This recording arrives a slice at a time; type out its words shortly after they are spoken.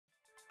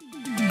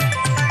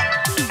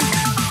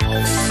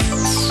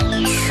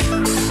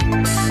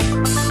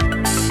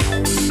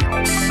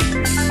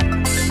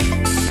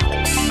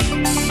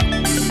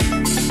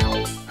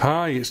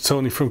it's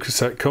Tony from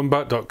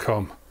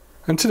CassetteCombat.com,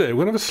 and today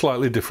we're going to have a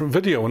slightly different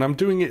video, and I'm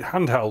doing it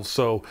handheld,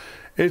 so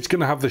it's going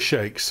to have the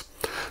shakes.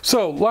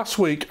 So last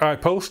week I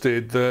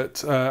posted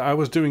that I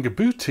was doing a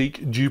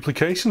boutique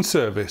duplication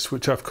service,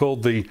 which I've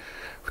called the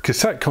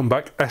Cassette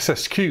Comeback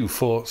SSQ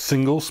for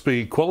single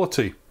speed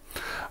quality.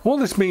 What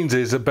this means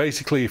is that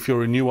basically if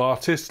you're a new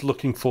artist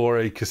looking for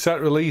a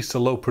cassette release, a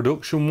low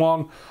production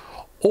one,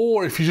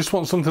 or if you just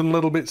want something a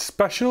little bit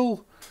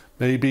special,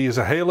 maybe as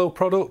a Halo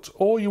product,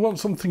 or you want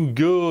something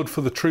good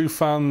for the true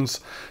fans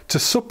to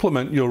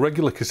supplement your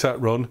regular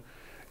cassette run,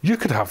 you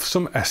could have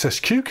some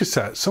SSQ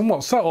cassettes. And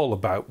what's that all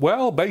about?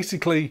 Well,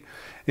 basically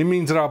it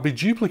means that I'll be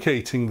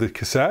duplicating the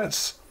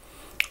cassettes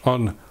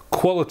on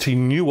quality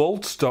new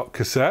old stock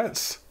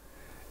cassettes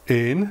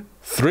in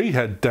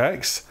 3-head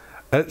decks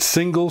at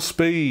single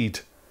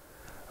speed.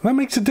 And that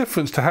makes a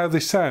difference to how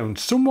they sound.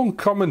 Someone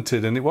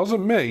commented, and it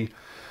wasn't me,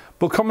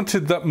 but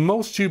commented that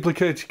most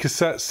duplicated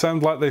cassettes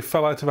sound like they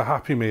fell out of a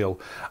Happy Meal.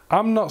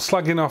 I'm not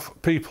slagging off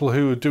people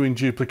who are doing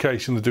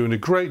duplication. They're doing a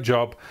great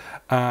job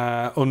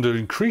under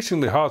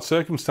increasingly hard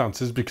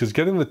circumstances, because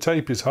getting the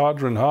tape is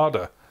harder and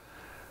harder.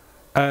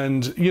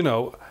 And, you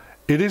know,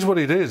 it is what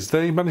it is.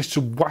 They managed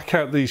to whack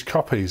out these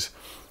copies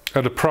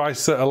at a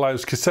price that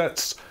allows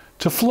cassettes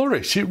to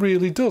flourish. It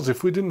really does.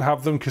 If we didn't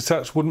have them,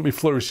 cassettes wouldn't be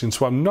flourishing.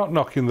 So I'm not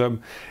knocking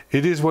them.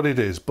 It is what it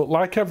is. But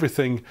like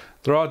everything,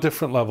 there are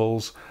different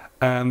levels.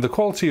 And the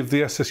quality of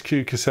the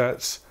SSQ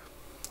cassettes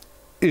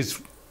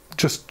is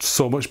just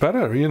so much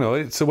better. You know,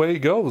 it's the way it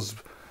goes.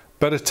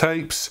 Better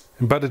tapes,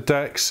 embedded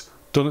decks,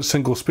 done at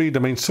single speed. I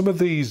mean, some of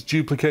these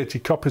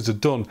duplicated copies are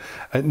done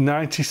at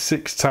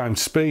 96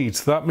 times speed.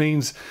 So that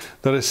means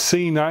that a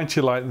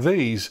C90 like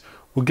these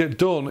will get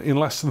done in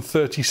less than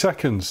 30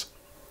 seconds.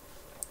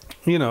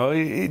 You know,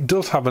 it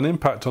does have an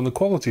impact on the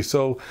quality.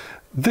 So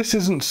this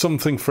isn't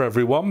something for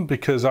everyone,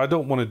 because I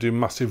don't want to do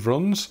massive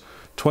runs,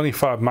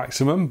 25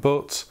 maximum,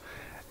 but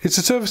it's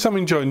a service I'm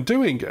enjoying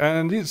doing,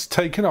 and it's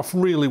taken off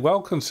really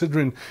well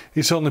considering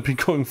it's only been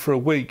going for a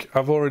week.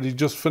 I've already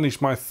just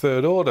finished my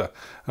 3rd order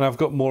and I've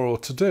got more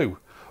to do.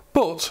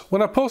 But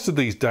when I posted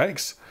these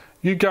decks,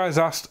 you guys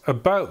asked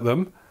about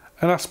them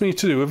and asked me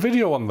to do a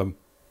video on them.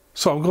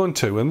 So I'm going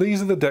to, and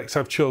these are the decks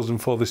I've chosen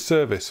for this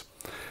service.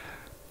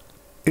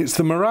 It's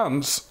the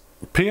Marantz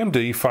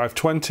PMD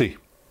 520.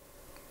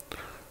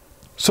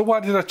 So why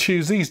did I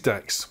choose these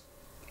decks?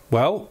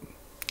 Well,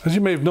 as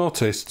you may have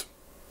noticed,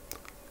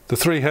 the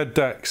 3-head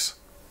decks,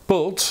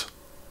 but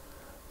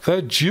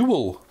they're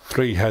dual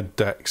 3-head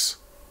decks.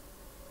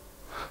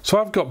 So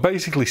I've got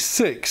basically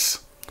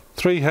 6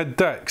 3-head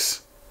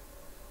decks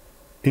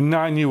in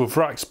 9U of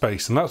rack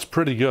space, and that's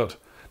pretty good.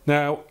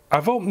 Now,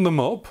 I've opened them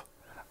up,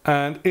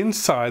 and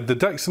inside the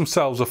decks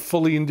themselves are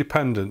fully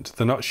independent.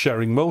 They're not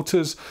sharing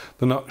motors,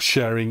 they're not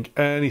sharing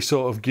any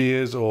sort of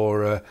gears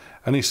or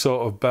any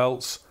sort of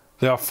belts.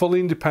 They are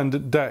fully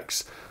independent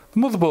decks. The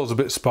motherboard's a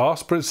bit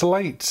sparse, but it's a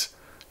late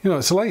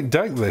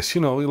deck this.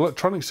 You know,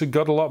 electronics had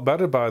got a lot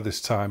better by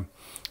this time,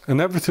 and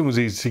everything was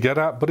easy to get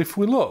at. But if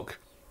we look,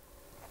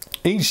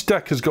 each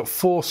deck has got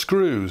 4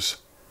 screws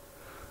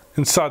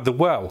inside the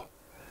well,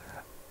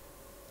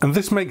 and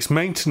this makes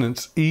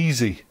maintenance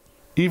easy.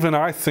 Even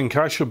I think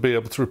I should be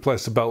able to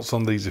replace the belts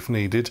on these if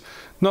needed.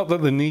 Not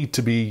that they need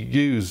to be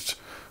used,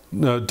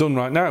 done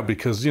right now,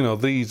 because, you know,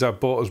 these I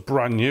bought as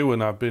brand new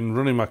and I've been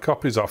running my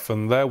copies off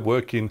and they're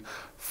working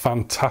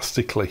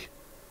fantastically.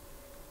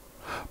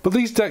 But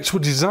these decks were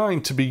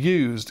designed to be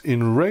used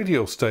in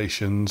radio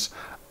stations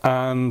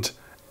and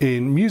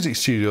in music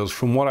studios,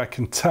 from what I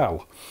can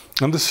tell.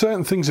 And there's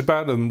certain things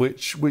about them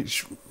which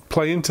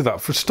play into that.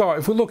 For a start,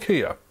 if we look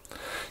here,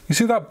 you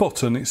see that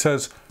button, it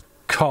says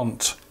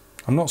CONT.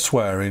 I'm not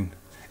swearing.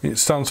 It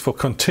stands for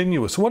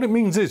continuous. So what it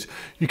means is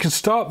you can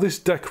start this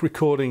deck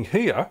recording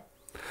here,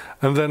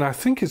 and then I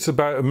think it's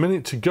about a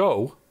minute to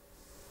go,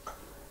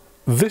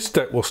 this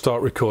deck will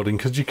start recording,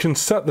 because you can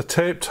set the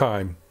tape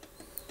time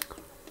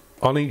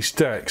on each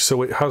deck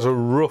so it has a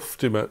rough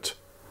estimate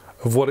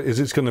of what it is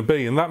it's going to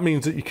be, and that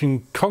means that you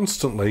can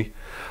constantly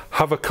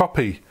have a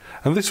copy.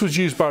 And this was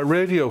used by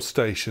radio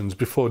stations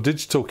before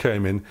digital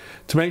came in,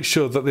 to make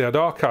sure that they had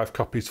archive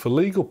copies for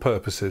legal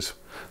purposes.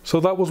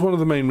 So that was one of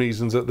the main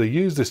reasons that they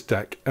used this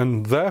deck,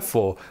 and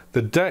therefore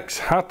the decks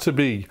had to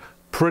be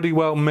pretty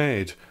well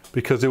made,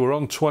 because they were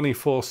on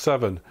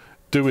 24/7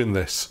 doing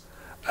this.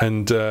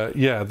 And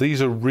yeah,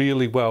 these are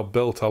really well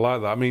built. I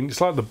like that. I mean,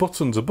 it's like the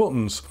buttons are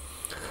buttons.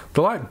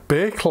 They're like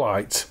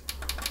Bakelite,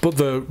 but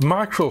they're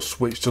micro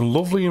switched and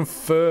lovely and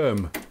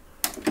firm.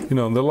 You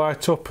know, and they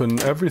light up and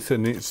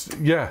everything. It's,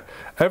 yeah,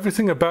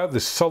 everything about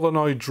this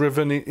solenoid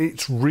driven,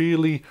 it's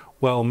really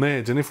well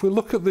made. And if we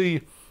look at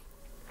the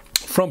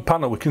front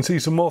panel, we can see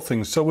some more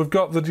things. So we've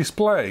got the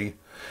display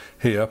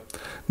here.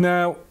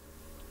 Now,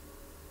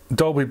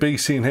 Dolby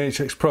BC and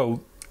HX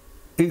Pro,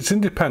 it's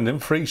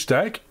independent for each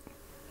deck.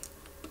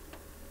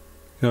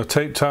 You know,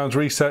 tape times,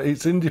 reset,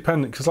 it's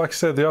independent, because like I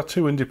said, they are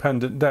 2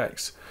 independent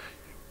decks.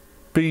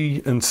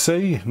 B and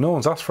C, no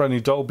one's asked for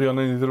any Dolby on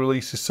any of the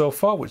releases so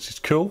far, which is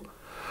cool.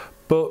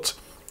 But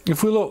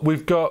if we look,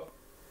 we've got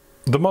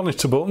the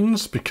monitor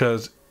buttons,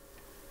 because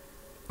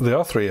There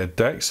are 3 head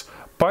decks.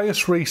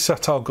 Bias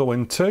reset I'll go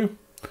into.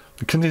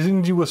 The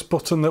continuous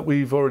button that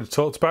we've already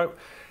talked about.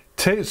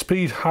 Tape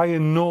speed high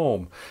and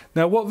norm.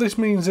 Now what this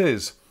means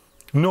is,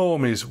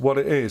 norm is what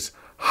it is.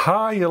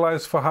 High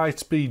allows for high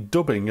speed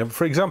dubbing, and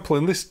for example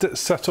in this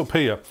setup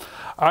here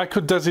I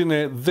could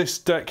designate this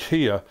deck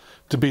here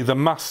to be the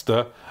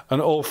master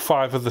and all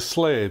 5 of the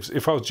slaves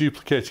if I was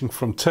duplicating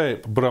from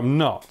tape, but I'm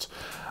not.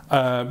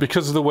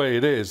 Because of the way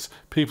it is,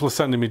 people are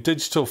sending me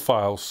digital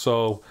files,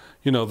 so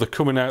you know they're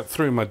coming out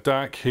through my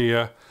deck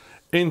here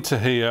into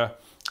here,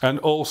 and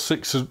all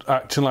 6 are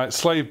acting like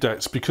slave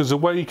decks, because the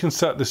way you can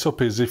set this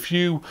up is if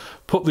you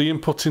put the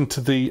input into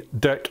the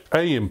deck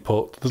A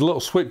input, there's a little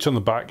switch on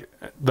the back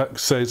that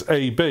says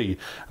AB,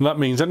 and that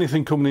means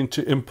anything coming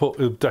into input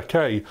of deck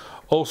A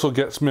also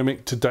gets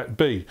mimicked to deck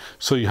B.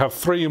 So you have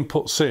 3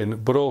 inputs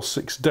in, but all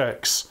 6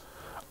 decks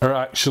are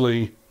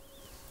actually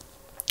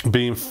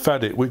being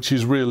fed it, which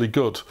is really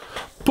good.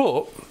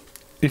 But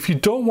if you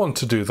don't want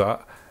to do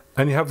that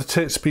and you have the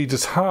tape speed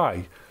as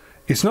high,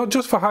 it's not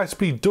just for high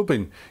speed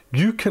dubbing,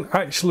 you can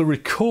actually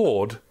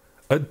record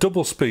at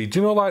double speed.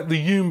 You know, like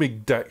the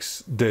UMIG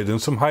decks did and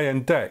some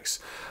high-end decks.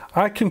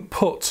 I can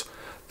put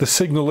the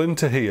signal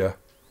into here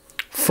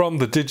from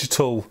the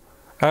digital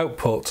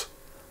output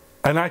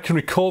and I can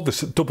record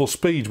this at double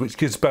speed, which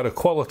gives better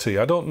quality.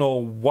 I don't know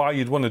why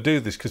you'd want to do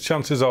this, because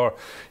chances are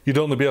you'd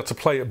only be able to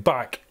play it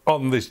back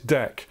on this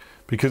deck,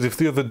 because if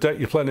the other deck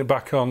you're playing it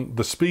back on,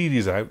 the speed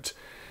is out,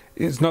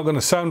 it's not going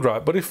to sound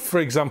right. But if,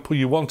 for example,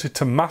 you wanted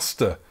to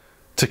master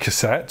to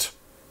cassette,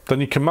 then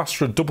you can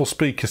master a double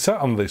speed cassette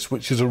on this,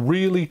 which is a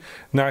really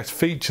nice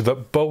feature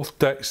that both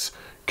decks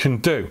can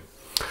do.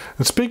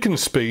 And speaking of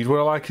speed, what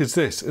I like is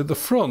this. At the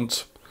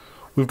front,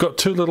 we've got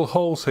 2 little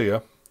holes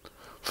here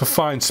for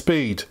fine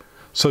speed.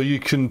 So you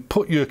can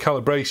put your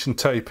calibration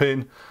tape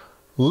in,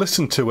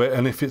 listen to it,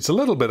 and if it's a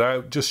little bit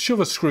out, just shove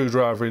a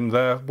screwdriver in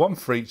there, 1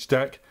 for each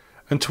deck,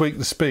 and tweak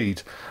the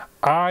speed.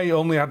 I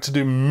only had to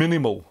do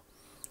minimal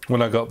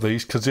when I got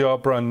these, because they are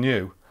brand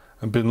new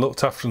and been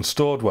looked after and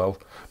stored well,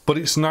 but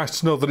it's nice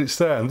to know that it's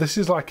there, and this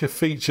is like a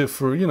feature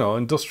for, you know,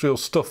 industrial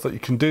stuff, that you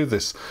can do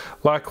this.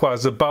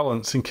 Likewise, a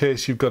balance in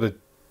case you've got a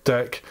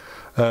deck,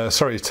 a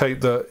tape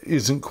that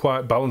isn't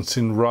quite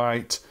balancing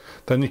right,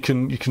 then you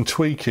can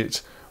tweak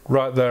it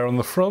right there on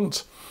the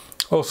front.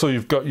 Also,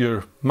 you've got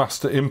your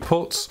master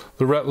inputs.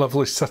 The ret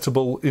level is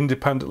settable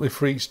independently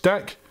for each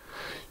deck.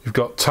 You've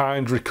got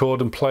timed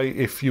record and play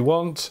if you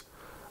want,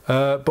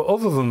 but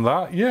other than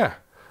that, yeah,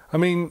 I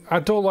mean, I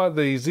don't like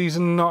these. These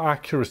are not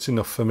accurate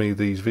enough for me,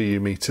 these VU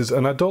meters,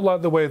 and I don't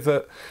like the way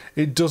that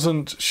it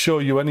doesn't show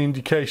you any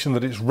indication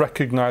that it's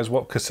recognised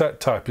what cassette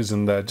type is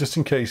in there, just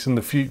in case in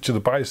the future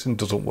the biasing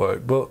doesn't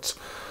work. But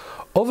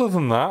other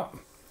than that,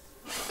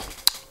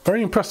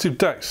 very impressive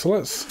decks. So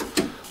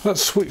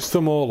let's switch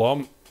them all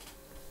on,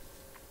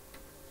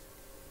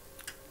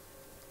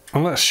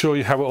 and let's show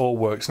you how it all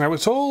works. Now,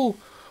 it's all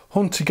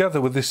hung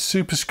together with this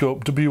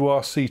Superscope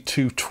WRC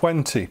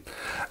 220,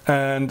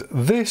 and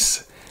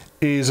this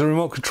is a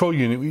remote control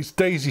unit. It's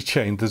daisy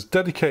chained. There's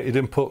dedicated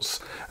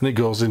inputs, and it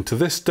goes into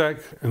this deck,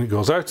 and it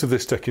goes out of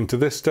this deck into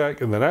this deck,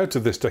 and then out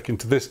of this deck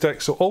into this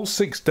deck. So all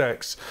 6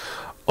 decks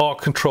are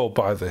controlled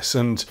by this,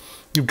 and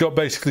you've got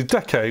basically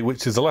deck A,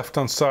 which is the left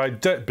hand side,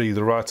 deck B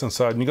the right hand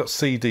side, and you've got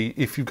CD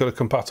if you've got a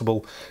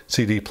compatible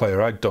CD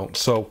player. I don't,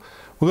 so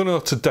we're going to go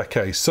to deck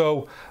A.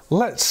 So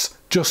let's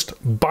just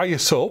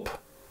bias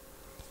up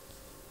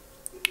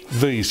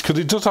these, because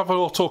it does have an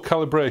auto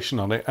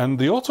calibration on it, and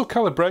the auto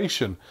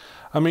calibration,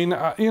 I mean,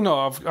 you know,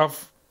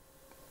 I've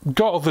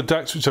got other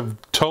decks which have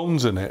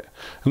tones in it,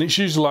 and it's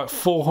usually like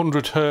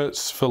 400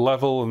 hertz for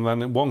level and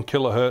then 1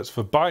 kilohertz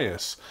for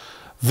bias.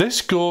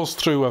 This goes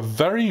through a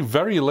very,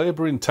 very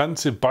labour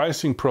intensive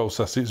biasing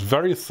process. It's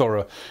very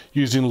thorough,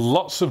 using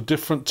lots of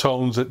different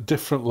tones at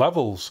different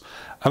levels,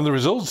 and the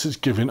results it's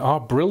giving are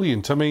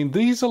brilliant. I mean,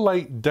 these are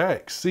late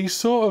decks. These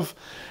sort of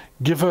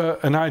give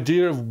an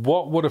idea of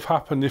what would have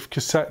happened if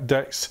cassette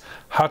decks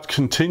had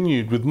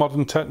continued with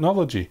modern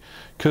technology,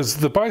 because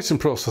the biasing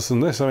process in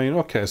this, I mean,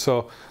 okay,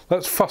 so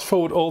let's fast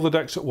forward all the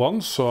decks at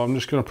once. So I'm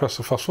just going to press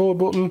the fast forward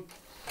button,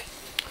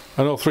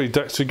 and all 3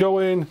 decks are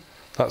going.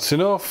 That's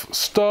enough.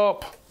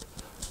 Stop.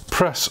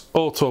 Press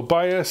auto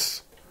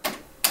bias.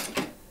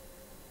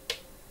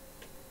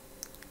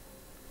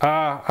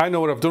 I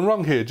know what I've done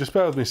wrong here. Just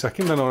bear with me a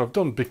second. I know what I've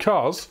done,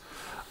 because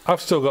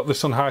I've still got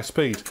this on high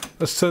speed.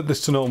 Let's set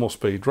this to normal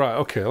speed. Right,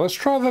 okay, let's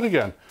try that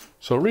again.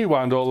 So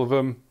rewind all of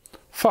them,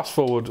 fast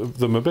forward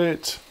them a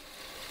bit,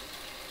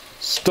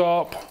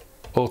 stop,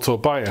 auto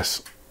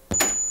bias.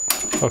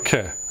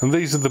 Okay, and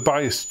these are the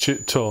bias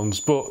tones,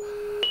 but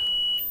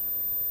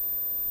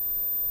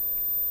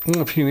I don't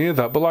know if you can hear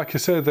that, but like I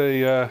say,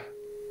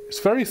 it's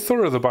very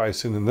thorough, the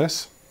biasing in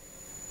this.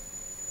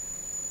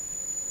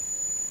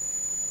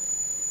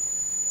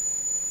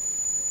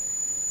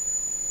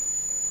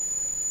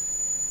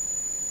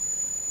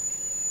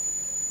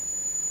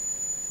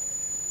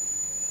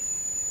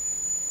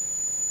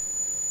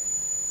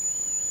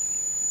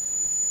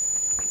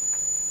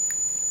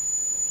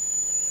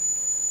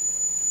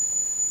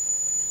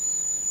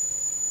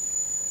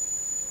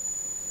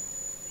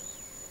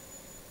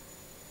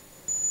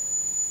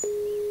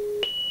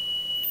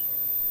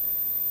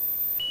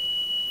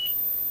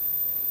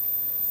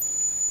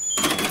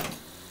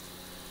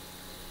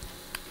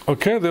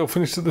 Okay, they all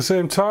finished at the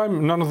same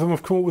time. None of them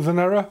have come up with an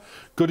error.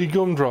 Goody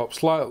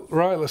gumdrops.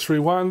 Right, let's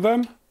rewind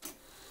them.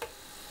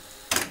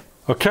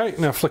 Okay,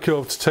 now flick it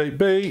over to tape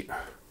B.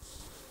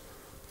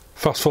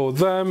 Fast forward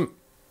them.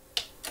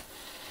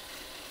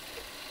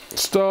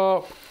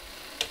 Stop.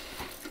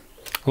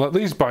 Let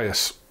these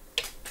bias.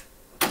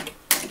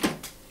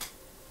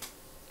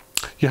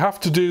 You have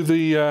to do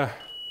the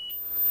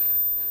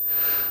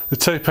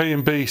tape A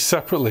and B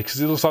separately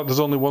because it looks like there's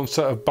only one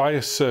set of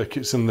bias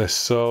circuits in this.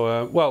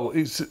 So, well,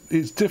 it's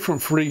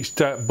different for each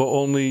deck, but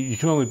you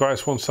can only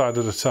bias one side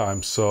at a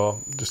time. So,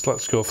 just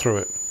let's go through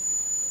it.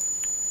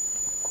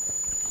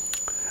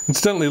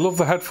 Incidentally, love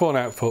the headphone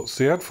outputs.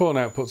 The headphone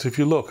outputs, if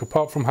you look,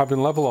 apart from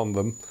having level on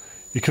them,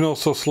 you can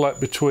also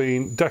select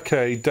between deck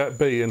A, deck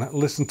B, and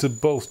listen to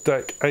both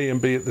deck A and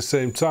B at the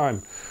same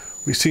time,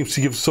 which seems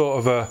to give sort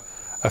of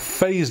a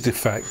phased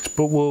effect.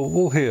 But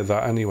we'll hear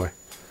that anyway.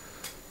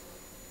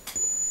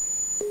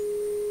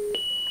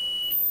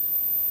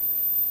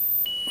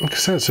 Like I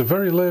said, it's a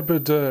very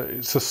laboured,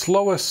 it's the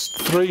slowest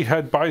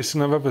 3-head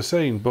biasing I've ever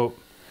seen, but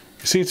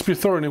it seems to be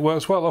thorough and it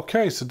works well.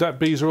 Okay, so deck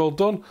B's are all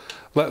done.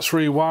 Let's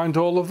rewind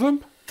all of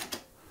them.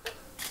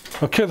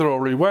 Okay, they're all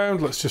rewound.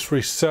 Let's just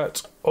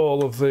reset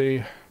all of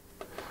the...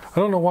 I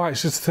don't know why,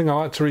 it's just a thing I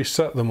like to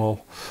reset them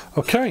all.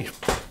 Okay,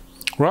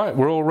 right,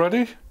 we're all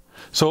ready.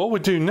 So all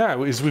we do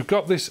now is we've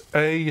got this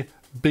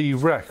A-B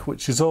rec,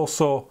 which is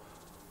also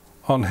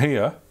on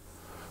here.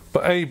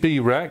 But A-B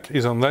rec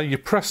is on there. You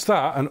press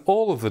that and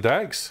all of the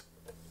decks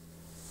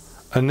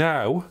are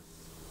now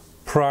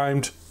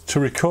primed to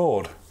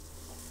record.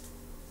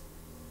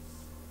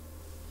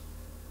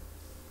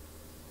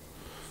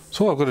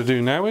 So all I've got to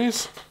do now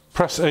is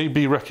press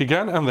A-B rec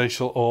again and they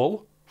shall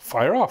all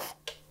fire off.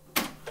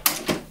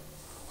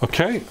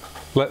 Okay,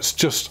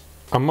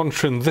 I'm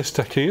monitoring this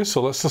deck here,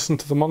 so let's listen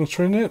to the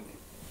monitoring it.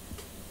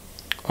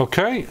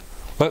 Okay,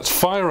 let's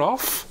fire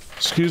off,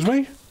 excuse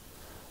me,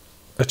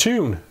 a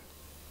tune.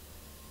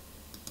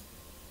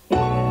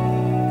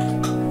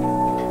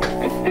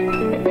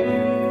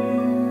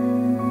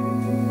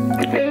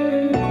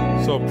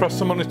 So press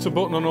the monitor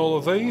button on all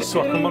of these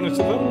so I can monitor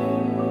them.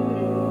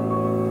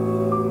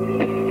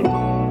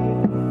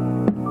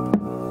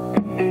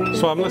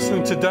 So I'm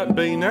listening to deck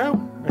B now.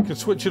 I can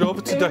switch it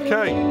over to deck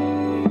A.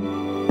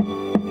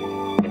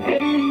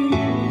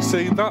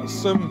 See,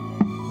 that's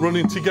them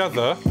running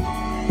together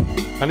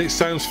and it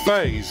sounds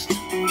phased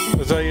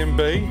as A and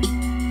B.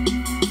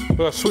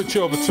 But I switch it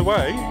over to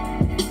A.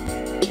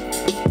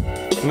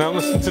 Now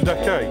listen to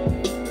deck A.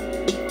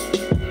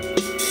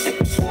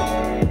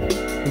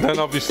 And then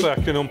obviously I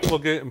can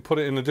unplug it and put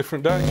it in a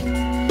different deck.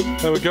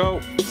 There we go,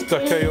 it's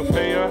deck A up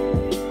here.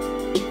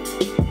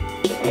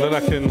 And then I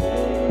can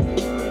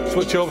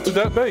switch over to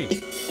deck B.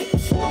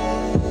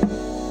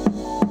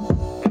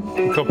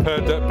 And compare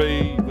deck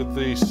B with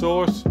the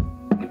source.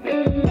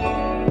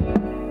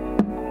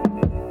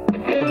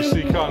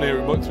 Obviously you can't hear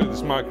it much through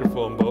this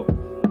microphone, but...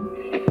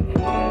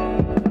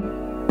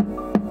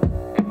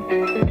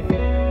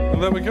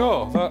 And there we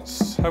go,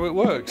 that's how it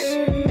works.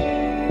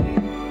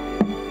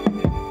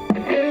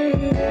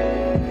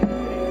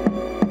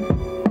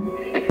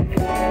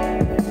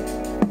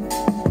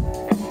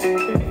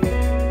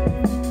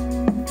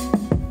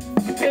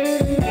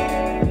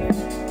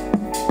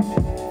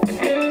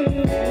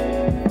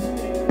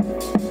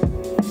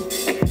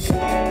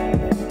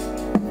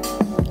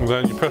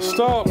 Then you press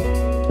stop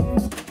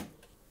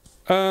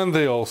and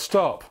they all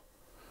stop.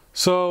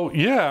 So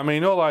yeah, I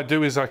mean, all I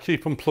do is I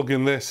keep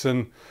unplugging this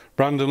and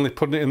randomly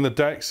putting it in the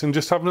decks and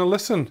just having a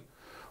listen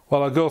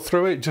while I go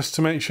through it just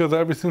to make sure that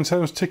everything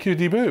sounds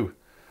tickety-boo.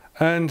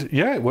 And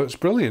yeah, it works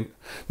brilliant.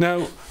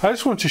 Now I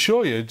just want to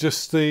show you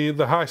just the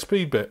high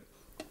speed bit.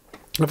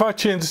 If I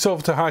change this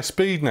over to high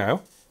speed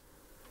now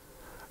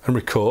and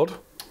record,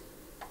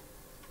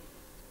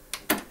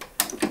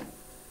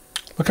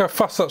 look how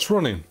fast that's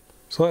running.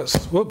 So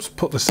let's, whoops,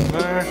 put this in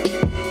there.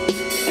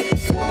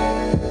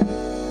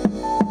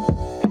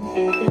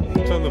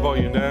 Turn the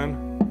volume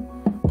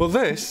down. But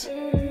this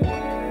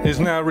is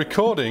now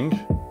recording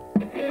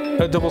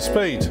at double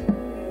speed.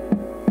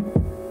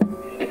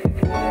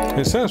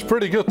 It sounds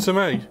pretty good to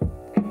me.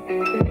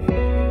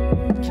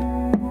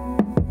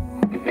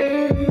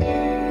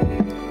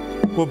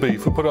 Would be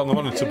if we put it on the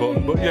monitor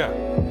button, but yeah.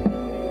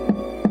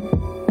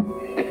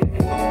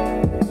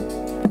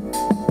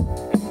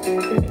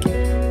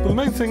 The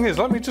main thing is,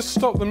 let me just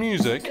stop the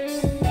music,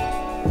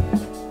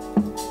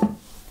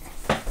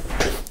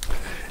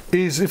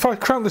 is if I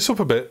crank this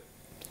up a bit,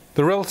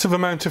 the relative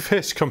amount of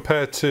hiss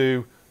compared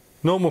to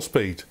normal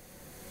speed.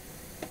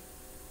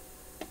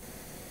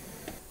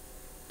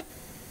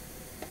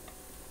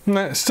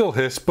 Nah, it's still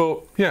hiss,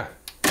 but yeah,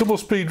 double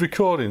speed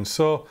recording.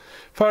 So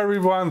if I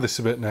rewind this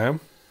a bit now,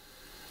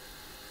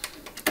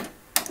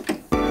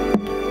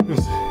 you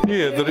can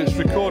hear that it's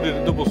recorded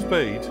at double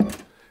speed.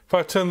 If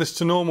I turn this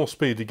to normal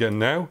speed again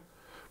now,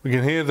 we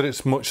can hear that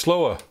it's much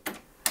slower.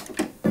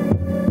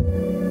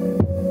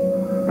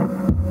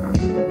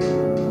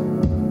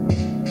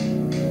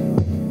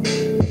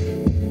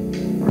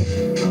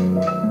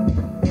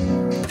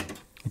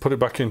 Put put it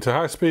back into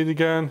high speed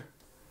again.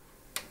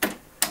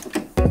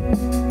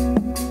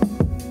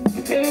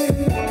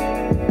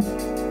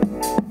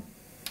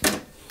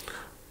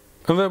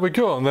 And there we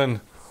go, and then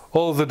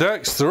all of the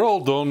decks, they're all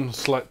done.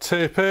 Select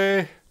tape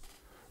A,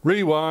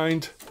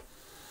 rewind,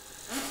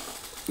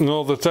 and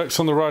all the decks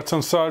on the right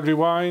hand side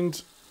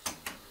rewind.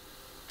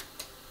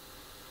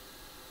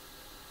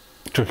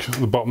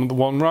 The bottom of the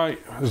one right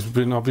has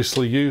been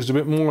obviously used a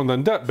bit more, and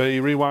then deck B,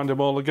 rewind them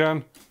all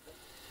again.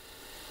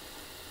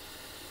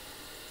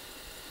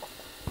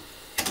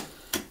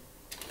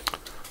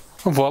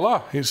 And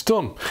voila, it's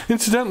done.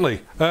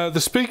 Incidentally, the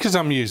speakers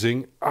I'm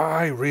using,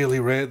 I really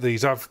rate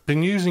these. I've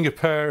been using a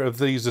pair of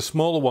these, the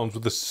smaller ones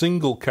with a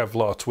single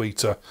Kevlar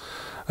tweeter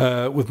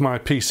with my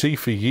PC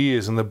for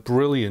years, and they're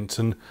brilliant.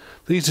 And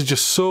these are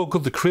just so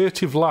good. The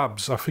Creative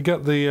Labs, I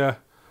forget the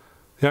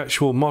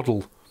actual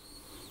model,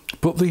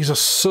 but these are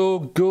so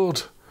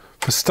good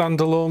for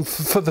standalone,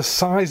 for the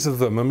size of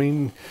them. I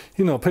mean,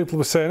 you know, people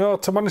were saying, oh,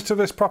 to monitor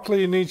this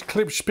properly you need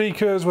clip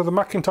speakers with a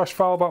Macintosh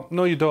file bar.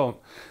 No, you don't.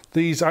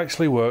 These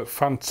actually work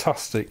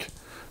fantastic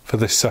for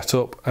this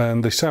setup,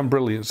 and they sound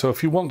brilliant. So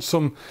if you want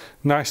some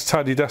nice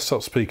tidy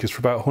desktop speakers for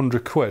about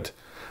 100 quid,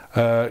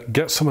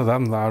 get some of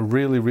them. I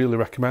really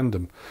recommend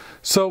them.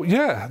 So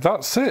yeah,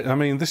 that's it. I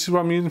mean, this is what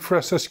I'm using for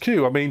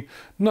SSQ. I mean,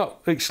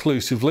 not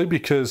exclusively,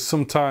 because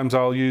sometimes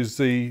I'll use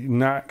the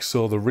NACS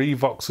or the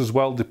Revox as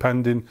well,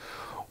 depending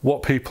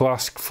what people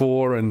ask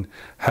for and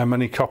how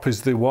many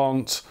copies they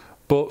want.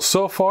 But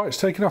so far it's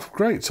taken off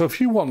great. So if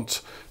you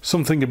want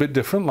something a bit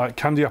different, like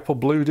Candy Apple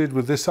Blue did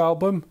with this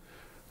album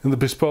in the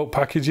bespoke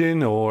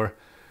packaging, or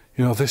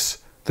you know,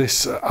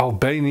 this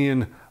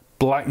Albanian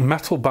black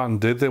metal band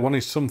did, they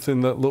wanted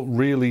something that looked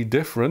really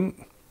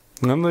different,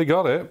 and they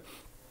got it.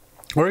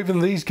 Or even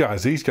these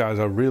guys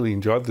I really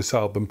enjoyed this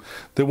album.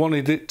 They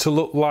wanted it to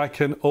look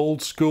like an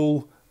old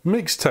school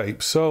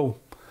mixtape, so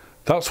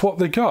that's what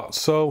they got.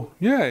 So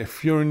yeah,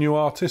 if you're a new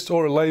artist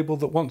or a label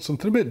that wants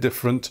something a bit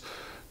different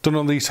done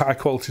on these high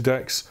quality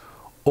decks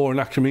or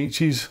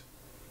Nakamichis,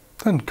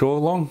 then go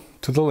along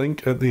to the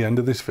link at the end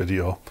of this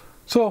video.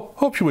 So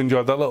hope you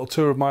enjoyed that little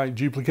tour of my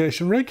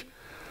duplication rig,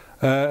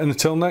 and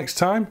until next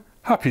time,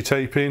 happy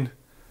taping.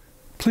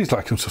 Please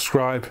like and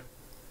subscribe.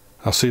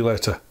 I'll see you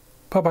later.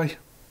 Bye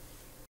bye.